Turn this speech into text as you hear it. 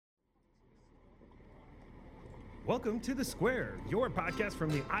Welcome to The Square, your podcast from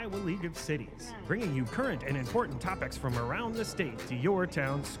the Iowa League of Cities, bringing you current and important topics from around the state to your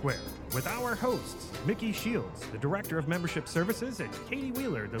town square. With our hosts, Mickey Shields, the Director of Membership Services, and Katie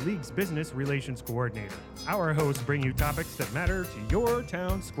Wheeler, the League's Business Relations Coordinator. Our hosts bring you topics that matter to your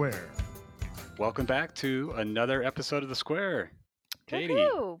town square. Welcome back to another episode of The Square. Katie,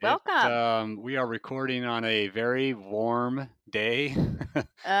 welcome. We are recording on a very warm day,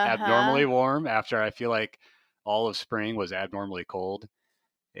 abnormally warm after I feel like all of spring was abnormally cold.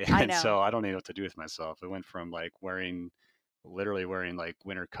 And so I don't know what to do with myself. I went from like literally wearing like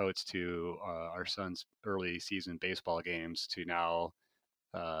winter coats to our son's early season baseball games to now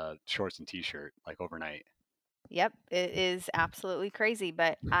shorts and t-shirt like overnight. Yep, it is absolutely crazy,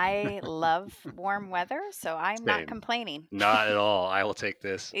 but I love warm weather, so I'm not complaining. Not at all. I will take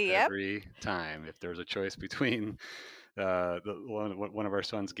this every time. If there's a choice between one of our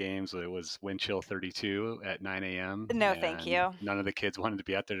son's games, it was wind chill 32 at 9 a.m. No, thank you. None of the kids wanted to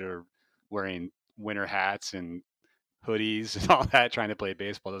be out there. They're wearing winter hats and hoodies and all that. Trying to play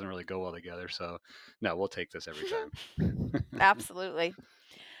baseball doesn't really go well together. So, no, we'll take this every time. Absolutely.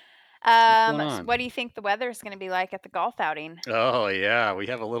 What do you think the weather is going to be like at the golf outing? Oh, yeah. We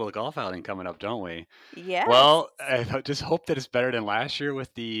have a little golf outing coming up, don't we? Yes. Well, I just hope that it's better than last year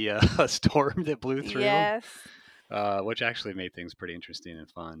with the storm that blew through. Yes. Which actually made things pretty interesting and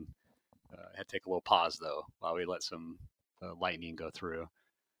fun. I had to take a little pause, though, while we let some lightning go through.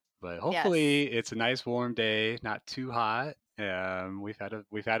 But hopefully it's a nice warm day, not too hot. We've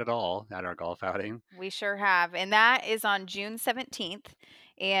had it all at our golf outing. We sure have. And that is on June 17th.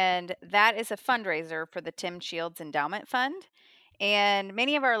 And that is a fundraiser for the Tim Shields Endowment Fund. And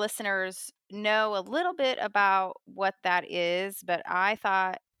many of our listeners know a little bit about what that is, but I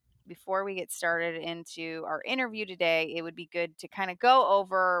thought before we get started into our interview today, it would be good to kind of go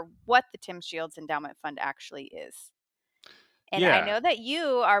over what the Tim Shields Endowment Fund actually is. And I know that you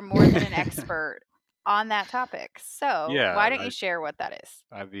are more than an expert on that topic. So why don't you share what that is?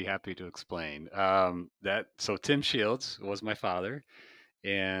 I'd be happy to explain. So Tim Shields was my father.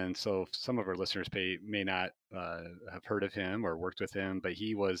 And so some of our listeners may not have heard of him or worked with him, but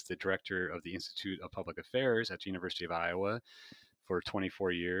he was the director of the Institute of Public Affairs at the University of Iowa for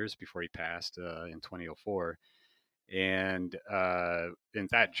 24 years before he passed in 2004. And in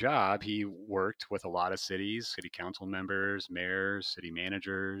that job, he worked with a lot of cities, city council members, mayors, city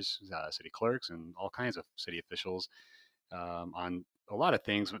managers, city clerks, and all kinds of city officials on a lot of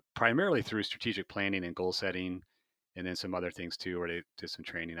things, primarily through strategic planning and goal setting. And then some other things too, where they did some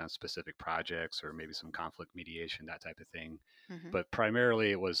training on specific projects or maybe some conflict mediation, that type of thing. Mm-hmm. But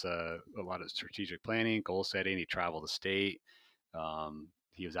primarily it was a lot of strategic planning, goal setting. He traveled the state.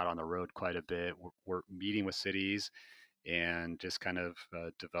 He was out on the road quite a bit. We're meeting with cities and just kind of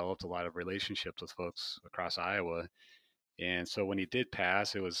developed a lot of relationships with folks across Iowa. And so when he did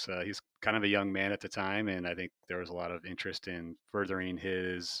pass, it was he's kind of a young man at the time, and I think there was a lot of interest in furthering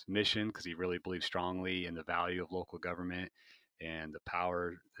his mission because he really believed strongly in the value of local government and the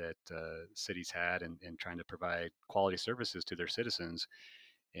power that cities had in trying to provide quality services to their citizens.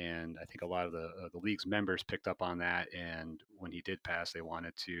 And I think a lot of the league's members picked up on that, and when he did pass, they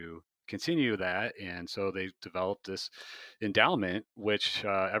wanted to continue that, and so they developed this endowment, which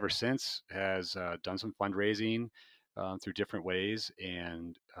ever since has done some fundraising through different ways,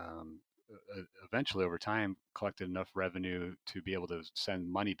 and eventually over time collected enough revenue to be able to send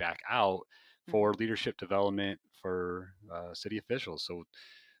money back out for leadership development for city officials. So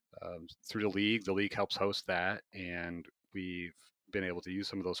through the league helps host that, and we've been able to use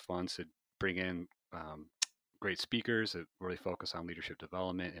some of those funds to bring in great speakers that really focus on leadership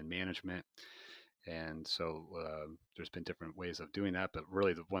development and management. And so there's been different ways of doing that, but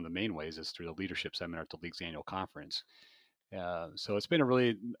really one of the main ways is through the leadership seminar at the league's annual conference. So it's been a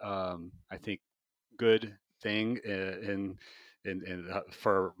really, I think, good thing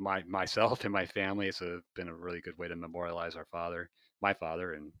for myself and my family. It's been a really good way to memorialize my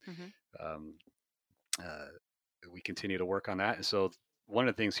father, and we continue to work on that. And so one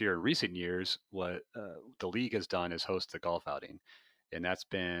of the things here in recent years, what the league has done is host the golf outing. And that's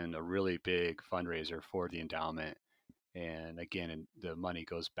been a really big fundraiser for the endowment. And again, the money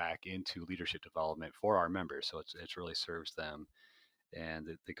goes back into leadership development for our members. So it really serves them. And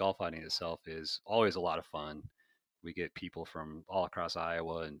the golf outing itself is always a lot of fun. We get people from all across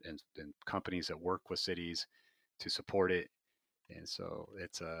Iowa and companies that work with cities to support it. And so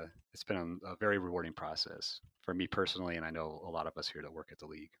it's been a very rewarding process for me personally. And I know a lot of us here that work at the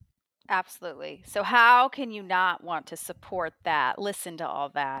league. Absolutely. So how can you not want to support that? Listen to all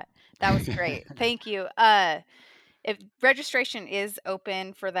that. That was great. Thank you. If registration is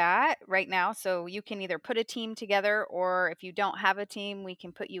open for that right now, so you can either put a team together, or if you don't have a team, we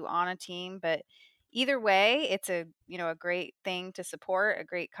can put you on a team. But either way, it's a great thing to support, a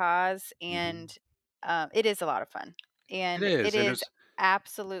great cause, Hmm. and it is a lot of fun, It and it is, and is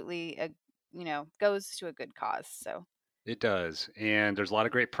absolutely goes to a good cause. So it does. And there's a lot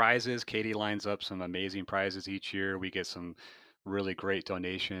of great prizes. Katie lines up some amazing prizes each year. We get some really great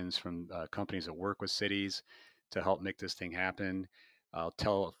donations from companies that work with cities to help make this thing happen. I'll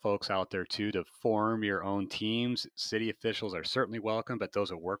tell folks out there too to form your own teams. City officials are certainly welcome, but those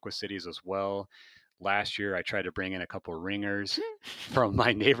that work with cities as well. Last year, I tried to bring in a couple of ringers from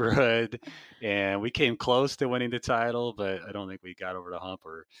my neighborhood, and we came close to winning the title, but I don't think we got over the hump,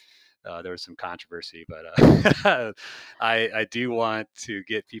 or there was some controversy, but I do want to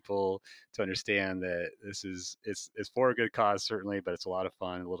get people to understand that it's for a good cause, certainly, but it's a lot of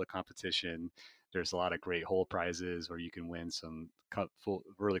fun, a little competition. There's a lot of great whole prizes where you can win some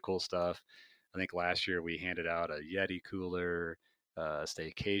really cool stuff. I think last year we handed out a Yeti cooler, a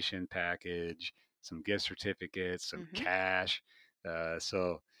staycation package, some gift certificates, some hmm cash.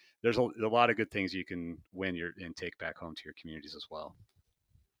 So there's a lot of good things you can win and take back home to your communities as well.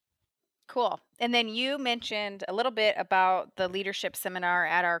 Cool. And then you mentioned a little bit about the leadership seminar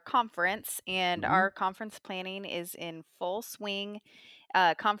at our conference, and Hmm. our conference planning is in full swing.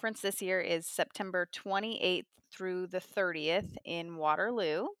 Conference this year is September 28th through the 30th in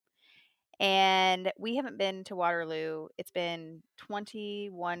Waterloo. And we haven't been to Waterloo. It's been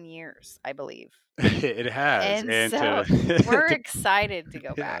 21 years, I believe. It has, And and so we're to excited to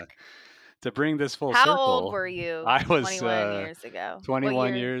go yeah, back. to bring this full How old circle, were you I was 21 years ago? What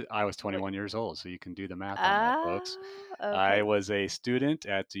 21 year? years. I was What? 21 years old, so you can do the math on that, folks. Oh, I okay. was a student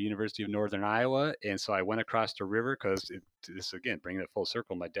at the University of Northern Iowa, and so I went across the river because this again, bringing it full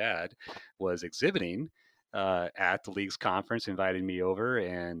circle. My dad was exhibiting at the league's conference, invited me over,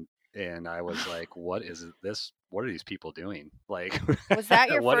 and I was like, "What is this? What are these people doing? Like, Was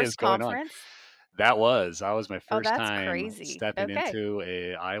that your what is first going on?" conference? That was my Oh, first that's time crazy. stepping Okay. into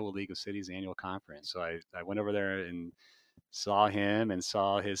a Iowa League of Cities annual conference. So I went over there and saw him and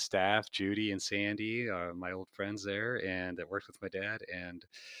saw his staff, Judy and Sandy, my old friends there, and that worked with my dad, and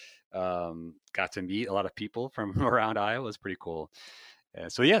got to meet a lot of people from around Iowa. It was pretty cool.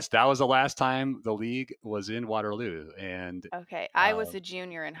 So yes, that was the last time the league was in Waterloo, and Okay. I was um, a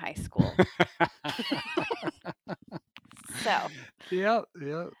junior in high school. So, yeah,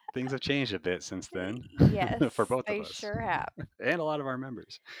 yeah, things have changed a bit since then yes, for both of they us sure have. and a lot of our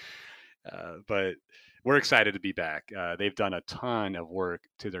members. But we're excited to be back. They've done a ton of work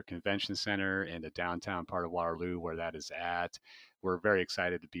to their convention center and the downtown part of Waterloo where that is at. We're very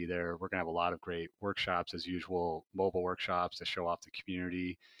excited to be there. We're going to have a lot of great workshops as usual, mobile workshops to show off the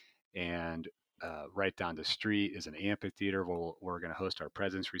community. And right down the street is an amphitheater where we're going to host our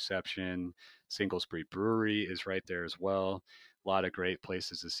President's Reception. Single Spree Brewery is right there as well. A lot of great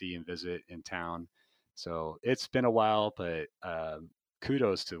places to see and visit in town. So it's been a while, but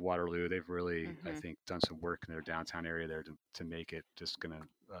kudos to Waterloo. They've really, I hmm think, done some work in their downtown area there to make it just going to,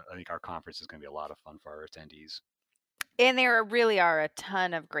 I think our conference is going to be a lot of fun for our attendees. And there really are a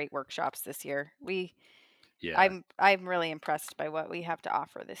ton of great workshops this year. Yeah. I'm really impressed by what we have to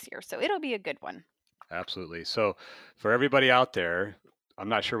offer this year. So it'll be a good one. Absolutely. So, for everybody out there, I'm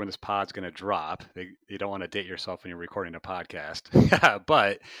not sure when this pod's going to drop. You don't want to date yourself when you're recording a podcast.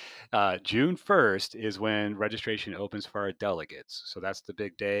 But June 1st is when registration opens for our delegates. So, that's the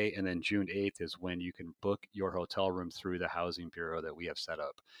big day. And then June 8th is when you can book your hotel room through the housing bureau that we have set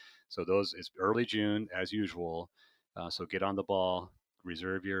up. So, those is early June as usual. So, get on the ball,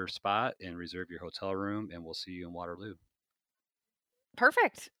 reserve your spot, and reserve your hotel room. And we'll see you in Waterloo.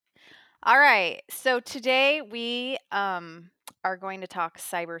 Perfect. All right. So today we are going to talk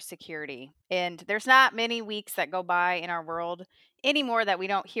cybersecurity. And there's not many weeks that go by in our world anymore that we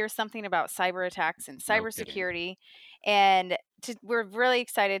don't hear something about cyber attacks and No kidding. cybersecurity. And we're really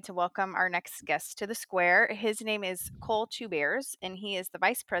excited to welcome our next guest to the square. His name is Cole Two Bears, and he is the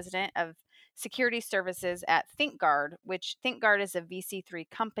vice president of security services at ThinkGuard, which ThinkGuard is a VC3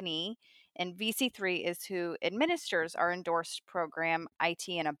 company, and VC3 is who administers our endorsed program, IT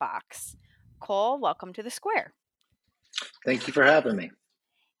in a Box. Cole, welcome to the square. Thank you for having me.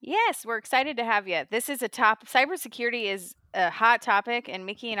 Yes, we're excited to have you. This is cybersecurity is a hot topic, and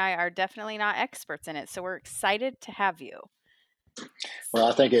Mickey and I are definitely not experts in it. So we're excited to have you. Well,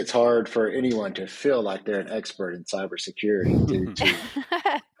 I think it's hard for anyone to feel like they're an expert in cybersecurity due to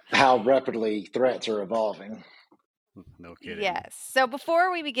how rapidly threats are evolving. no kidding. Yes. So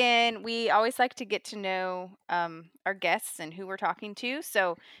before we begin, we always like to get to know our guests and who we're talking to.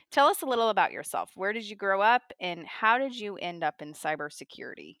 So tell us a little about yourself. Where did you grow up, and how did you end up in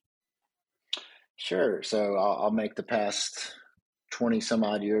cybersecurity? Sure. So I'll make the past 20 some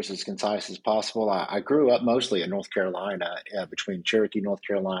odd years as concise as possible. I grew up mostly in North Carolina, between Cherokee, North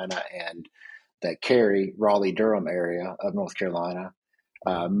Carolina, and the Cary, Raleigh, Durham area of North Carolina.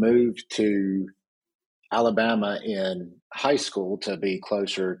 Moved to Alabama in high school to be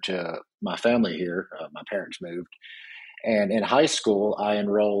closer to my family here. My parents moved. And in high school, I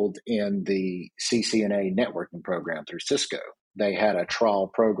enrolled in the CCNA networking program through Cisco. They had a trial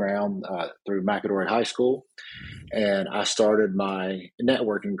program through McAdory High School, and I started my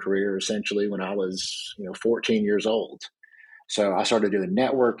networking career essentially when I was 14 years old. So I started doing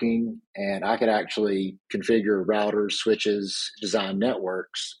networking, and I could actually configure routers, switches, design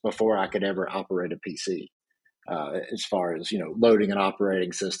networks before I could ever operate a PC. As far as loading an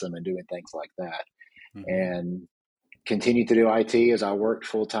operating system and doing things like that, and continued to do IT as I worked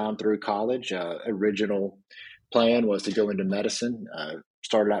full time through college. Original plan was to go into medicine.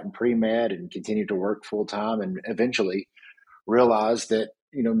 Started out in pre med and continued to work full time, and eventually realized that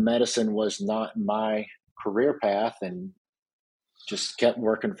medicine was not my career path, and just kept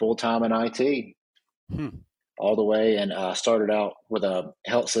working full time in IT all the way. And started out with a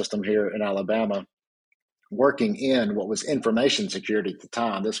health system here in Alabama, working in what was information security at the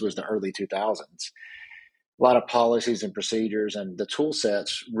time. This was the early 2000s. A lot of policies and procedures, and the tool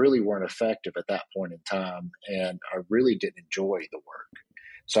sets really weren't effective at that point in time. And I really didn't enjoy the work.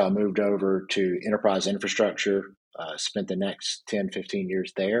 So I moved over to enterprise infrastructure, spent the next 10, 15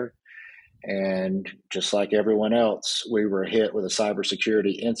 years there. And just like everyone else, we were hit with a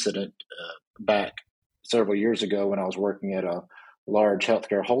cybersecurity incident back several years ago when I was working at a large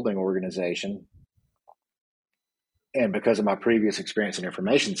healthcare holding organization. And because of my previous experience in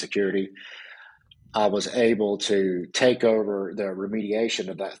information security, I was able to take over the remediation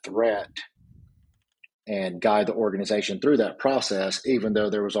of that threat and guide the organization through that process, even though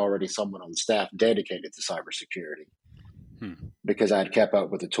there was already someone on staff dedicated to cybersecurity. Because I had kept up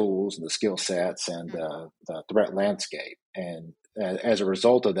with the tools and the skill sets and the threat landscape. And as a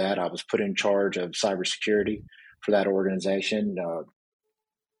result of that, I was put in charge of cybersecurity for that organization,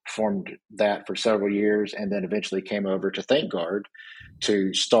 formed that for several years, and then eventually came over to ThinkGuard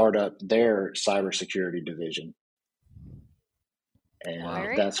to start up their cybersecurity division.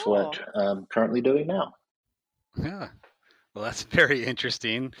 And that's cool. what I'm currently doing now. Yeah. Well, that's very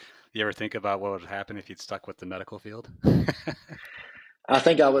interesting. You ever think about what would happen if you'd stuck with the medical field? I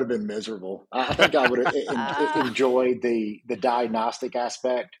think I would have been miserable. I think I would have enjoyed the diagnostic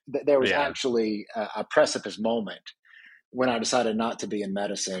aspect. There was actually a precipice moment when I decided not to be in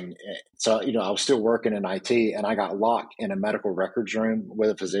medicine. So, I was still working in IT, and I got locked in a medical records room with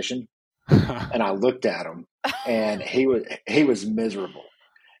a physician. And I looked at him, and he was miserable.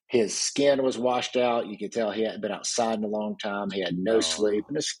 His skin was washed out. You could tell he hadn't been outside in a long time. He had no sleep,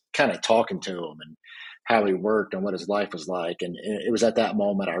 and just kind of talking to him and how he worked and what his life was like. And it was at that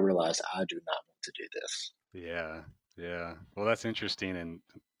moment I realized I do not want to do this. Yeah. Well, that's interesting, and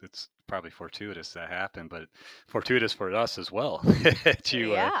it's probably fortuitous that happened, but fortuitous for us as well that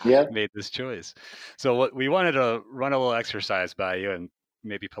you made this choice. So what we wanted to run a little exercise by you and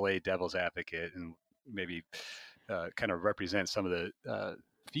maybe play devil's advocate and maybe kind of represent some of the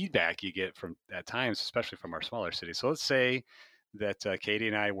feedback you get from at times, especially from our smaller cities. So let's say that Katie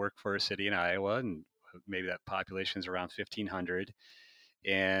and I work for a city in Iowa, and maybe that population is around 1,500.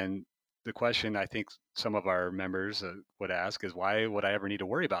 And the question I think some of our members would ask is, why would I ever need to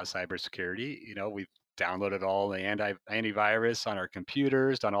worry about cybersecurity? We've downloaded all the antivirus on our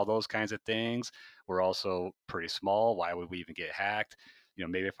computers, done all those kinds of things. We're also pretty small. Why would we even get hacked?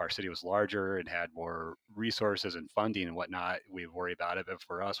 Maybe if our city was larger and had more resources and funding and whatnot, we'd worry about it. But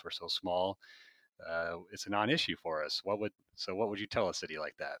for us, we're so small, it's a non-issue for us. What would you tell a city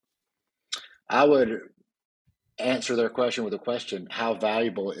like that? I would answer their question with a question: how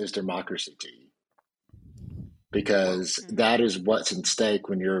valuable is democracy to you? Because that is what's in stake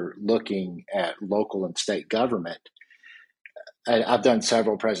when you're looking at local and state government. I've done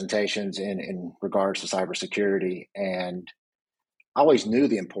several presentations in regards to cybersecurity, and I always knew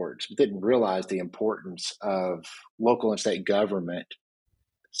the importance, but didn't realize the importance of local and state government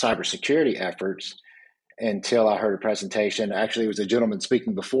cybersecurity efforts until I heard a presentation. Actually, it was a gentleman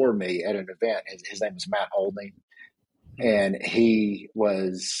speaking before me at an event. His name was Matt Oldney, and he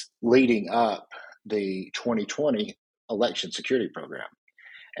was leading up the 2020 election security program.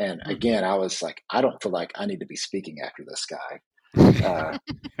 And again, I was like, I don't feel like I need to be speaking after this guy.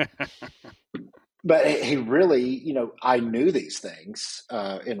 But But he really, I knew these things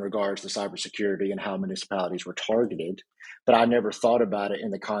in regards to cybersecurity and how municipalities were targeted, but I never thought about it in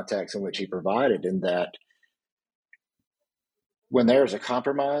the context in which he provided, in that when there is a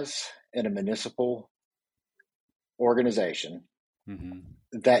compromise in a municipal organization,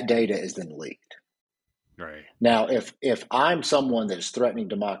 that data is then leaked. Right. Now, if I'm someone that is threatening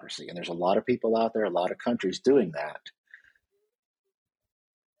democracy, and there's a lot of people out there, a lot of countries doing that,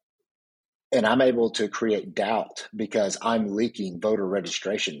 and I'm able to create doubt because I'm leaking voter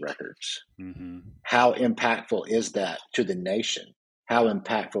registration records, how impactful is that to the nation? How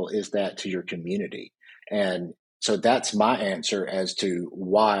impactful is that to your community? And so that's my answer as to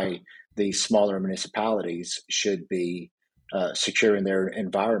why these smaller municipalities should be securing their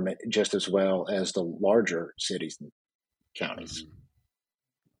environment just as well as the larger cities and counties.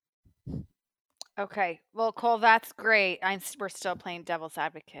 Okay. Well, Cole, that's great. We're still playing devil's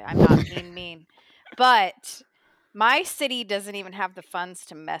advocate. I'm not being mean. But my city doesn't even have the funds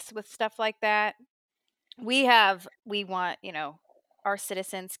to mess with stuff like that. We want, our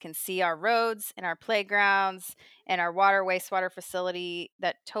citizens can see our roads and our playgrounds and our water wastewater facility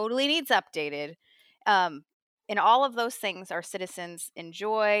that totally needs updated. And all of those things our citizens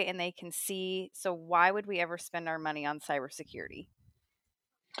enjoy and they can see. So why would we ever spend our money on cybersecurity?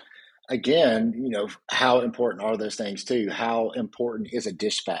 Again, how important are those things too? How important is a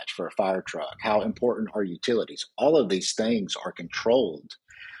dispatch for a fire truck? How important are utilities? All of these things are controlled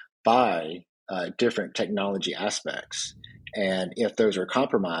by different technology aspects. And if those are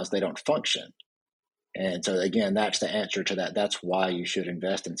compromised, they don't function. And so again, that's the answer to that. That's why you should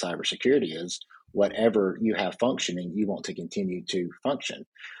invest in cybersecurity, is whatever you have functioning, you want to continue to function.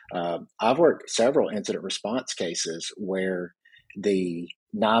 I've worked several incident response cases where the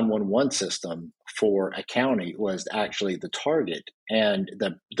 911 system for a county was actually the target and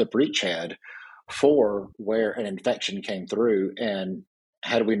the breachhead for where an infection came through. And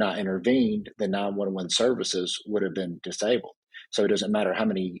had we not intervened, the 911 services would have been disabled. So it doesn't matter how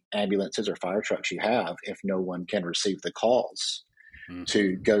many ambulances or fire trucks you have if no one can receive the calls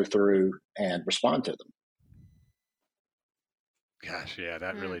to go through and respond to them. Gosh, yeah,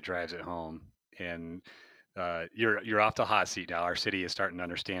 that really drives it home. And you're off the hot seat now. Our city is starting to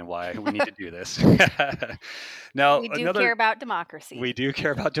understand why we need to do this. Now, we do care about democracy. We do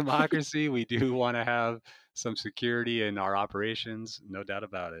care about democracy. We do want to have some security in our operations, no doubt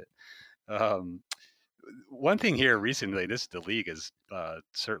about it. One thing here recently, the league is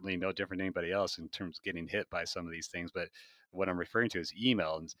certainly no different than anybody else in terms of getting hit by some of these things. But what I'm referring to is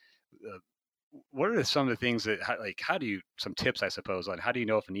email. And what are some of the things that, how do you, some tips, I suppose, on how do you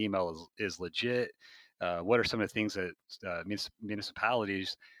know if an email is legit? What are some of the things that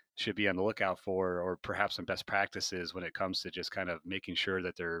municipalities should be on the lookout for, or perhaps some best practices when it comes to just kind of making sure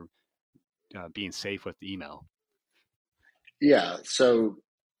that they're being safe with email? Yeah. So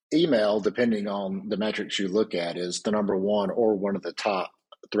email, depending on the metrics you look at, is the number one or one of the top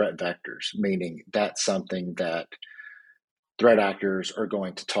threat vectors, meaning that's something that threat actors are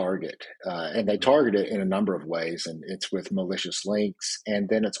going to target. And they target it in a number of ways, and it's with malicious links. And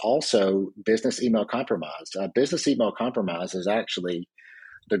then it's also business email compromise. Business email compromise is actually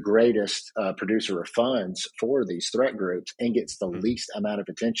the greatest producer of funds for these threat groups and gets the least amount of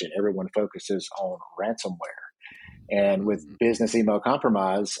attention. Everyone focuses on ransomware. And with business email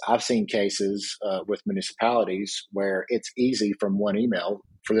compromise, I've seen cases with municipalities where it's easy from one email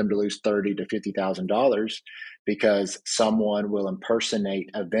for them to lose $30,000 to $50,000 because someone will impersonate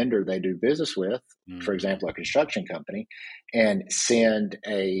a vendor they do business with, for example, a construction company, and send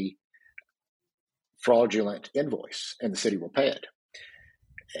a fraudulent invoice, and the city will pay it.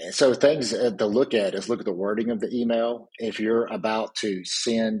 So things to look at is look at the wording of the email. If you're about to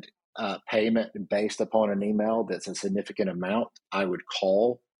send payment based upon an email that's a significant amount, I would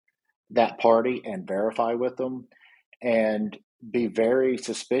call that party and verify with them, and be very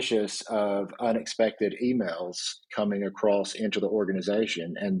suspicious of unexpected emails coming across into the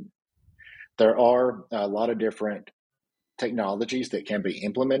organization. And there are a lot of different technologies that can be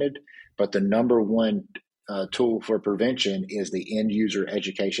implemented, but the number one tool for prevention is the end user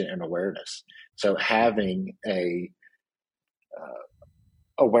education and awareness. So having a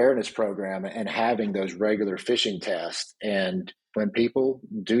awareness program and having those regular phishing tests, and when people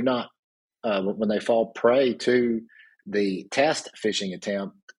do not, when they fall prey to the test phishing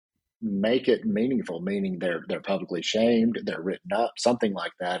attempt, make it meaningful, meaning they're publicly shamed, they're written up, something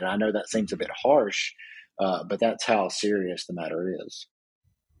like that. And I know that seems a bit harsh, but that's how serious the matter is.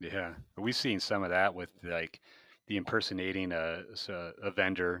 Yeah, we've seen some of that with like the impersonating a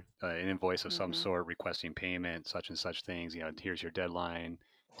vendor, an invoice of some sort, requesting payment, such and such things. Here's your deadline.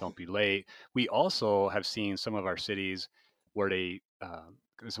 don't be late. We also have seen some of our cities where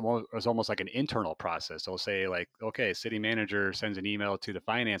it's almost like an internal process. They'll say like, okay, city manager sends an email to the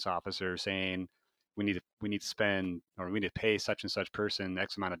finance officer saying we need to spend, or we need to pay such and such person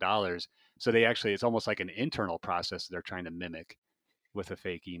X amount of dollars. So it's almost like an internal process that they're trying to mimic with a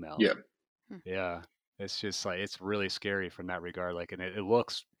fake email. Yeah. Yeah. It's just like, it's really scary from that regard. Like, and it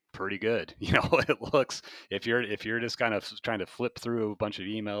looks pretty good. It looks, if you're just kind of trying to flip through a bunch of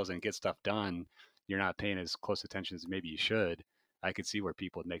emails and get stuff done, you're not paying as close attention as maybe you should. I could see where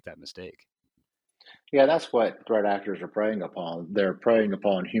people would make that mistake. Yeah, that's what threat actors are preying upon. They're preying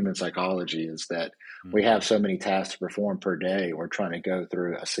upon human psychology, is that we have so many tasks to perform per day. We're trying to go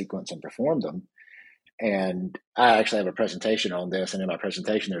through a sequence and perform them. And I actually have a presentation on this. And in my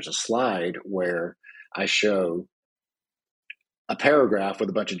presentation, there's a slide where I show a paragraph with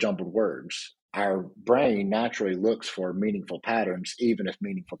a bunch of jumbled words. Our brain naturally looks for meaningful patterns, even if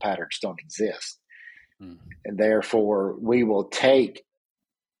meaningful patterns don't exist. And therefore, we will take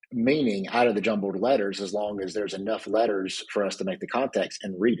meaning out of the jumbled letters as long as there's enough letters for us to make the context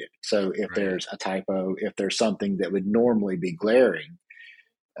and read it. So if there's a typo, if there's something that would normally be glaring,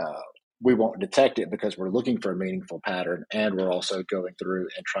 we won't detect it because we're looking for a meaningful pattern, and we're also going through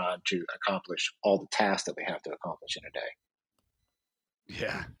and trying to accomplish all the tasks that we have to accomplish in a day.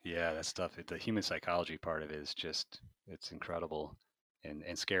 Yeah, that stuff. The human psychology part of it is just, it's incredible and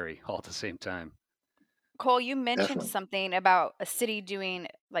scary all at the same time. Cole, you mentioned Definitely. something about a city doing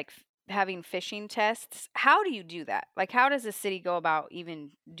like having phishing tests. How do you do that? Like, how does a city go about even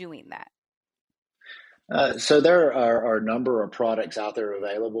doing that? So there are a number of products out there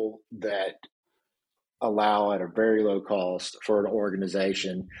available that allow at a very low cost for an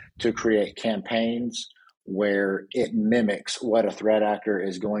organization to create campaigns where it mimics what a threat actor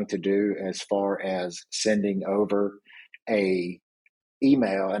is going to do as far as sending over an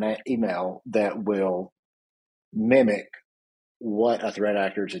email that will mimic what a threat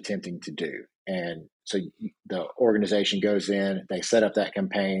actor is attempting to do. And so the organization goes in, they set up that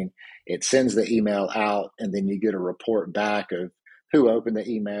campaign, it sends the email out, and then you get a report back of who opened the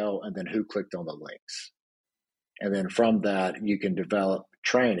email and then who clicked on the links. And then from that, you can develop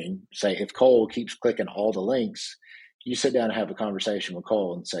training. Say, if Cole keeps clicking all the links, you sit down and have a conversation with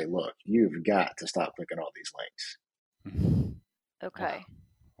Cole and say, look, you've got to stop clicking all these links. Okay.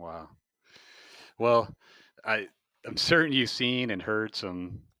 Wow. Well, I'm certain you've seen and heard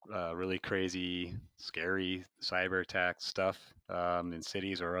some really crazy, scary cyber attack stuff in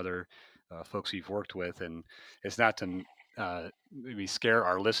cities or other folks you've worked with. And it's not to maybe scare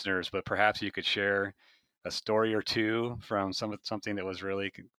our listeners, but perhaps you could share a story or two from something that was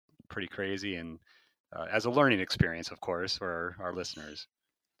really pretty crazy, and as a learning experience, of course, for our listeners.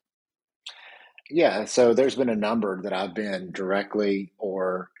 Yeah, so there's been a number that I've been directly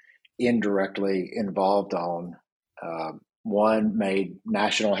or indirectly involved on. One made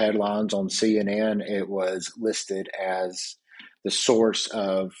national headlines on CNN. It was listed as the source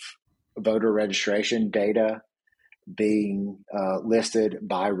of voter registration data being listed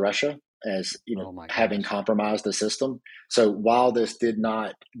by Russia as having compromised the system. So while this did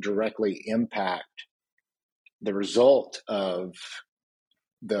not directly impact the result of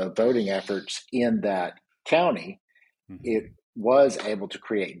the voting efforts in that county, it was able to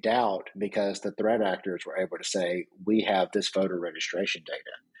create doubt because the threat actors were able to say, we have this voter registration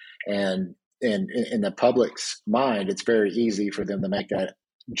data. And in the public's mind, it's very easy for them to make that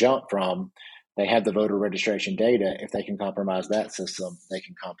jump from, they have the voter registration data. If they can compromise that system, they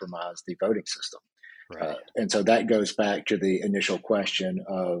can compromise the voting system. Right. And so that goes back to the initial question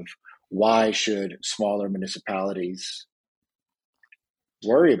of, why should smaller municipalities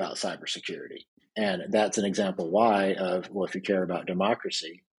worry about cybersecurity? And that's an example why of, well, if you care about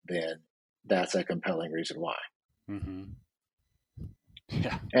democracy, then that's a compelling reason why. Mm-hmm.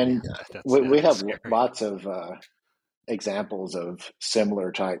 Yeah. And we have scary. Lots of examples of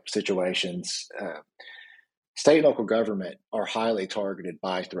similar type situations. State and local government are highly targeted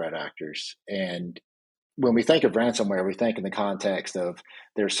by threat actors. And when we think of ransomware, we think in the context of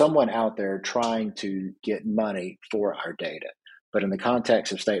there's someone out there trying to get money for our data. But in the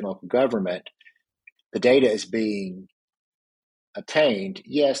context of state and local government, the data is being obtained.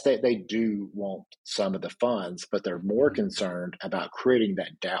 Yes, they do want some of the funds, but they're more concerned about creating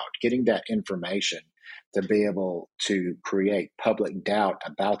that doubt, getting that information to be able to create public doubt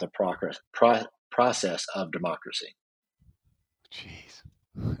about the process of democracy. Jeez,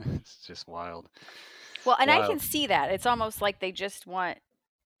 it's just wild. Well, and I can see that. It's almost like they just want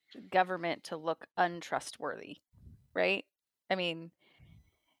government to look untrustworthy, right? I mean,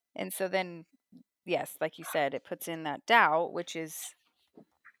 and so then, yes, like you said, it puts in that doubt, which is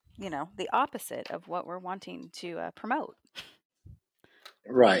the opposite of what we're wanting to promote.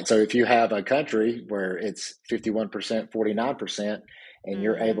 Right. So if you have a country where it's 51%, 49%, and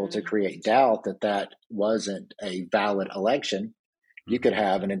you're able to create doubt that that wasn't a valid election, you could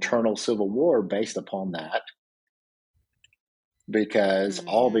have an internal civil war based upon that because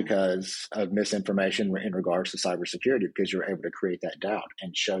of misinformation in regards to cybersecurity, because you're able to create that doubt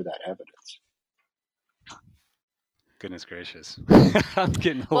and show that evidence. Goodness gracious. I'm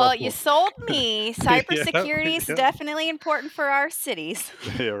getting a Well, little... you sold me. Cybersecurity is Yep. definitely important for our cities.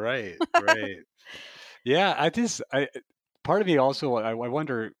 Yeah, right. Yeah, part of me also, I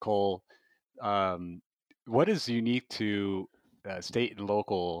wonder, Cole, what is unique to state and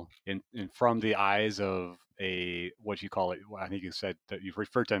local in from the eyes of what you call it? I think you said that you've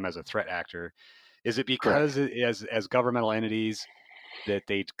referred to them as a threat actor. Is it because as governmental entities that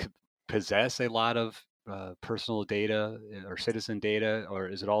they possess a lot of personal data or citizen data, or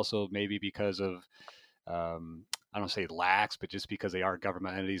is it also maybe because of I don't say lax, but just because they are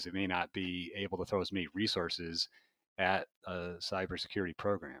government entities, they may not be able to throw as many resources at a cybersecurity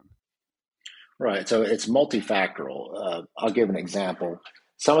program? Right. So it's multifactorial. I'll give an example.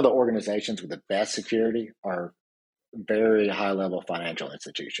 Some of the organizations with the best security are very high level financial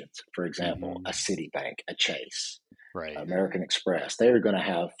institutions. For example, a Citibank, a Chase, Right. American Express. They are going to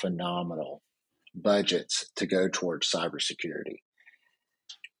have phenomenal budgets to go towards cybersecurity.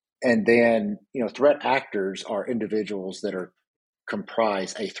 And then, threat actors are individuals that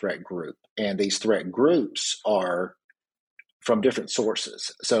comprise a threat group. And these threat groups are from different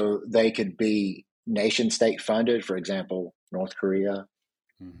sources. So they could be nation state funded, for example, North Korea,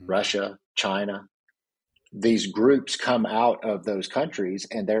 Russia, China. These groups come out of those countries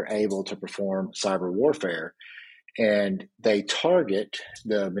and they're able to perform cyber warfare. And they target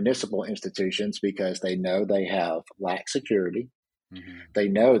the municipal institutions because they know they have lax security. They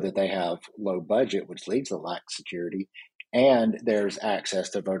know that they have low budget, which leads to lax security. And there's access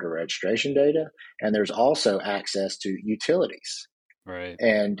to voter registration data. And there's also access to utilities. Right.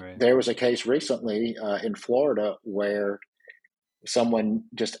 And there was a case recently in Florida where someone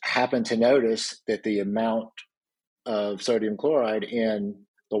just happened to notice that the amount of sodium chloride in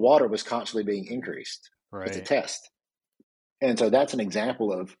the water was constantly being increased. It's a test. And so that's an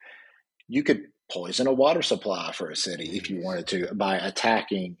example of you could poison a water supply for a city if you wanted to by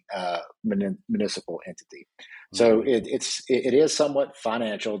attacking a municipal entity. So it is somewhat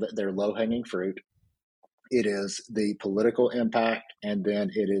financial, that they're low hanging fruit. It is the political impact, and then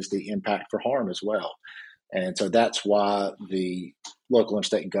it is the impact for harm as well. And so that's why the local and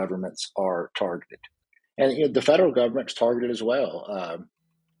state governments are targeted. And the federal government's targeted as well.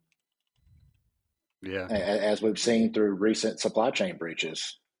 As we've seen through recent supply chain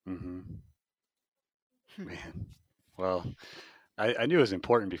breaches. Man, well, I knew it was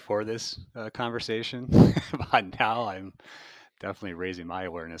important before this conversation, but now I'm definitely raising my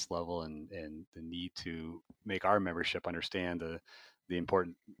awareness level and the need to make our membership understand the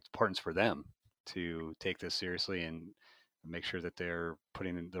importance for them to take this seriously and make sure that they're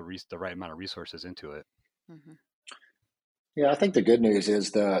putting the right amount of resources into it. Yeah, I think the good news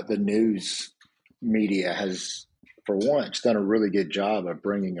is the news media has, for once, done a really good job of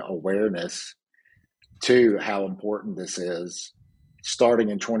bringing awareness to how important this is. Starting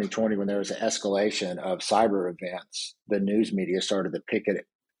in 2020, when there was an escalation of cyber events, the news media started to pick it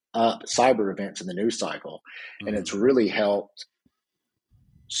up, cyber events in the news cycle. And it's really helped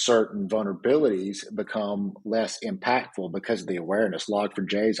certain vulnerabilities become less impactful because of the awareness.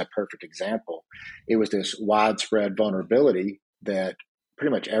 Log4j is a perfect example. It was this widespread vulnerability that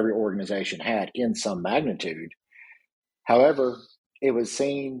pretty much every organization had in some magnitude. However, it was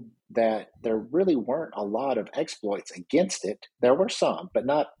seen that there really weren't a lot of exploits against it. There were some, but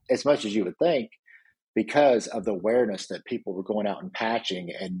not as much as you would think, because of the awareness that people were going out and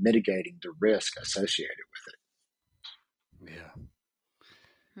patching and mitigating the risk associated with it.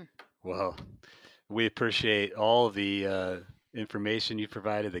 Yeah. Well, we appreciate all the information you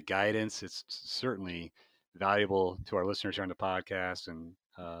provided, the guidance. It's certainly valuable to our listeners here on the podcast and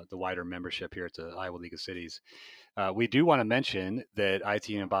the wider membership here at the Iowa League of Cities. We do want to mention that IT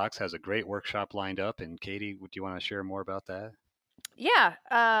in a Box has a great workshop lined up. And Katie, would you want to share more about that? Yeah,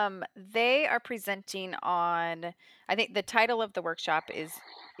 they are presenting on, I think the title of the workshop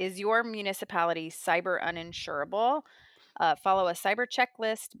is Your Municipality Cyber Uninsurable? Follow a cyber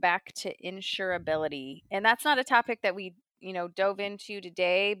checklist back to insurability. And that's not a topic that we, dove into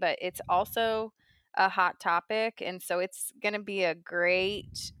today, but it's also a hot topic. And so it's going to be a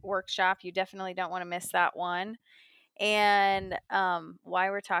great workshop. You definitely don't want to miss that one. And why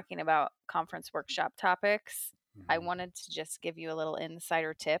we're talking about conference workshop topics, I wanted to just give you a little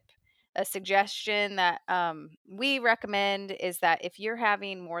insider tip. A suggestion that we recommend is that if you're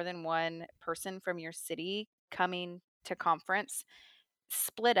having more than one person from your city coming to conference,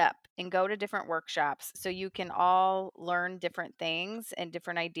 split up and go to different workshops so you can all learn different things and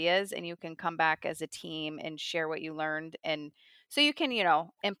different ideas, and you can come back as a team and share what you learned, and so you can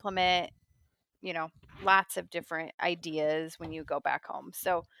implement lots of different ideas when you go back home.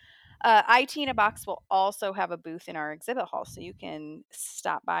 So IT in a Box will also have a booth in our exhibit hall, so you can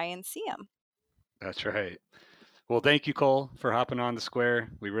stop by and see them. That's right. Well, thank you, Cole, for hopping on the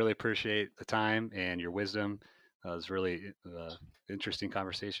square. We really appreciate the time and your wisdom. It was really interesting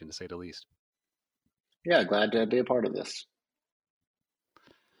conversation, to say the least. Yeah, glad to be a part of this.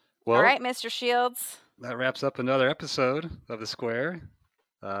 Well, all right, Mr. Shields. That wraps up another episode of the Square.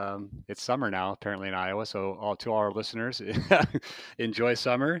 It's summer now, apparently in Iowa. So, to all our listeners, enjoy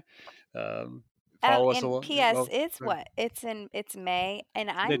summer. Follow us along. P.S. It's what? It's May, and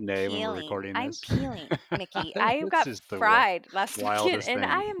I'm mid-May when we're peeling. recording I'm this. peeling, Mickey. I got just the fried last weekend, wildest and thing.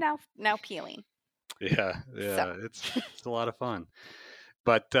 I am now peeling. Yeah, So. it's a lot of fun.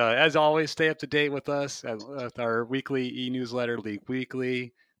 But as always, stay up to date with us with our weekly e-newsletter, League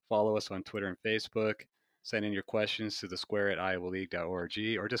Weekly. Follow us on Twitter and Facebook. Send in your questions to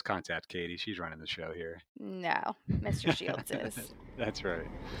thesquare@iowaleague.org, or just contact Katie. She's running the show here. No, Mr. Shields is. That's right.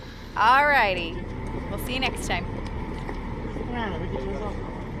 All righty. We'll see you next time.